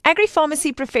Agri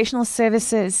Pharmacy Professional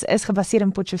Services is gebasseer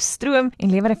in Potchefstroom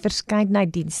en lewer 'n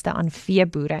verskeidenheid dienste aan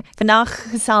veeboere. Vandag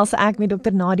gesels ek met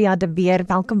Dr. Nadia de Beer.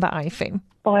 Welkom by IFM.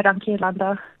 Baie dankie,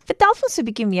 Yolanda. Vertel ons 'n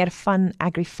bietjie meer van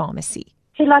Agri Pharmacy.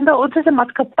 Yolanda, ons is 'n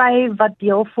maatskappy wat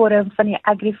deel vorm van die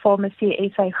Agri Pharmacy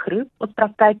SA groep. Ons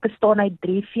praktyk bestaan uit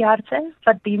 3 veeartse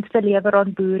wat dienste lewer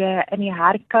aan boere in die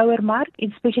herkouermark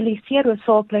en spesialiseer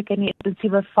hoofsaaklik in die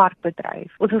intensiewe varkbedryf.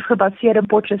 Ons is gebasseer in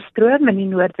Potchefstroom in die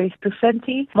Noordwes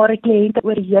provinsie, maar het kliënte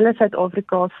oor hele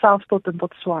Suid-Afrika, selfs tot in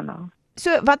Botswana.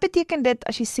 So, wat beteken dit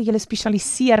as jy sê jy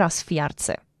spesialiseer as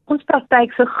veeartse? Ons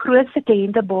praktyk se grootste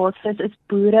kliëntebasis is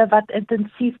boere wat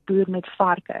intensief boer met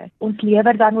varke. Ons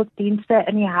lewer dan ook dienste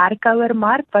in die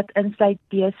herkouermark wat insluit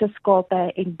beeste, skape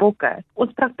en bokke.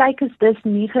 Ons praktyk is dus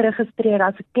nie geregistreer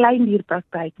as 'n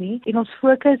kleindierpraktyk nie en ons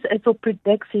fokus is op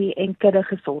produksie en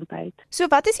kuddegesondheid. So,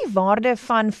 wat is die waarde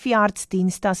van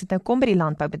veeartsdienste as dit nou kom by die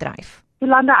landboubedryf?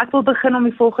 Yolanda, ek wil begin om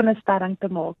die volgende stelling te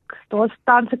maak. Daar is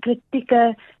tans 'n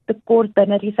kritieke tekort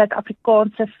binne die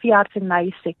Suid-Afrikaanse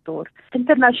veeartsenysektor.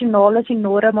 Internasionaal is die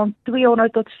norm om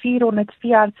 200 tot 400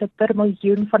 veeartse per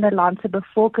miljoen van 'n land se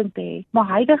bevolking te hê, maar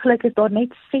huidigelik is daar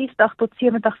net 60 tot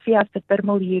 70 veeartse per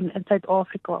miljoen in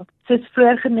Suid-Afrika. Soos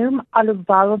vroeër genoem,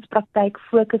 alhoewel ons praktyk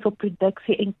fokus op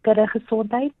produksie en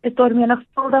kuddegesondheid, is daar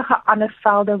menigvuldige ander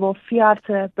velde waar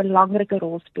veeartse 'n belangrike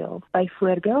rol speel.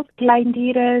 Byvoorbeeld,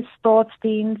 kleindiere,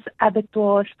 staatsdiens,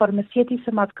 abattoirs,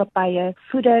 farmaseutiese maatskappye,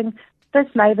 voeding,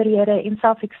 visnywerhede en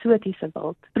selfs eksotiese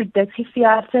wild.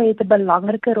 Produksieveeartse het 'n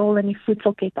belangrike rol in die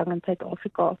voedselketting in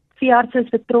Suid-Afrika. Veeartse is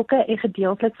betrokke en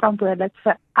gedeeltelik verantwoordelik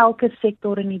vir elke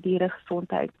sektor in die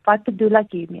dieregesondheid. Wat bedoel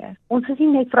ek hiermee? Ons is nie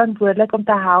net verantwoordelik om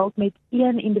te help met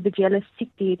een individuele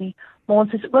siekte nie, maar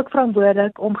ons is ook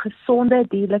verantwoordelik om gesonde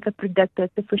dierlike produkte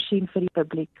te voorsien vir die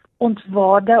publiek. Ons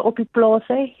waarde op die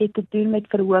plase het te doen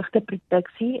met verhoogde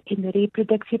produksie en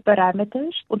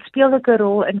reproduksieparameters. Ons speel ook 'n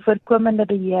rol in voorkomende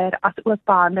beheer as ook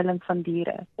behandeling van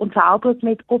diere. Ons help ook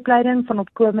met opleiding van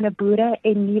opkomende boere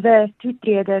en nuwe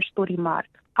toetreders tot die mark.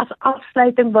 As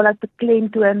afsluiting wil ek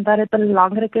beklemtoon dat dit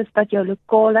belangrik is dat jou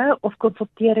lokale of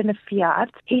konsulterende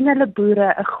veearts en hulle boere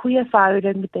 'n goeie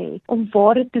verhouding moet hê om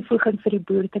ware toevoeging vir die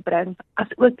boer te bring,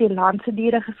 as ook die land se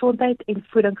dieregesondheid en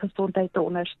voedingsgesondheid te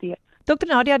ondersteun. Dr.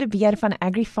 Nadia de Beer van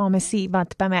Agri Pharmacy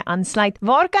wat by my aansluit.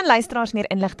 Waar kan luisteraars meer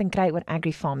inligting kry oor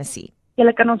Agri Pharmacy?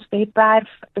 Julle kan ons webwerf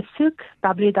besoek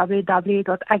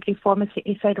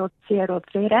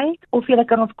www.agrifarmacysa.co.za of julle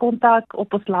kan ons kontak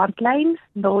op ons landlyn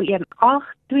 018-297-8155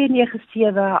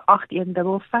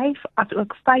 as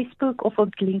ook Facebook of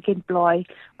ons LinkedIn blaai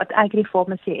wat Agri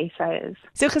Pharmacy SA is.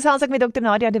 So gesels ek met Dr.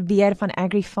 Nadia de Beer van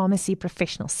Agri Pharmacy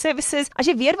Professional Services. As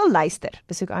jy weer wil luister,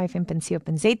 besoek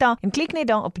ifm.co.za en klik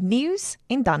net daar op News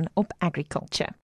en dan op Agriculture.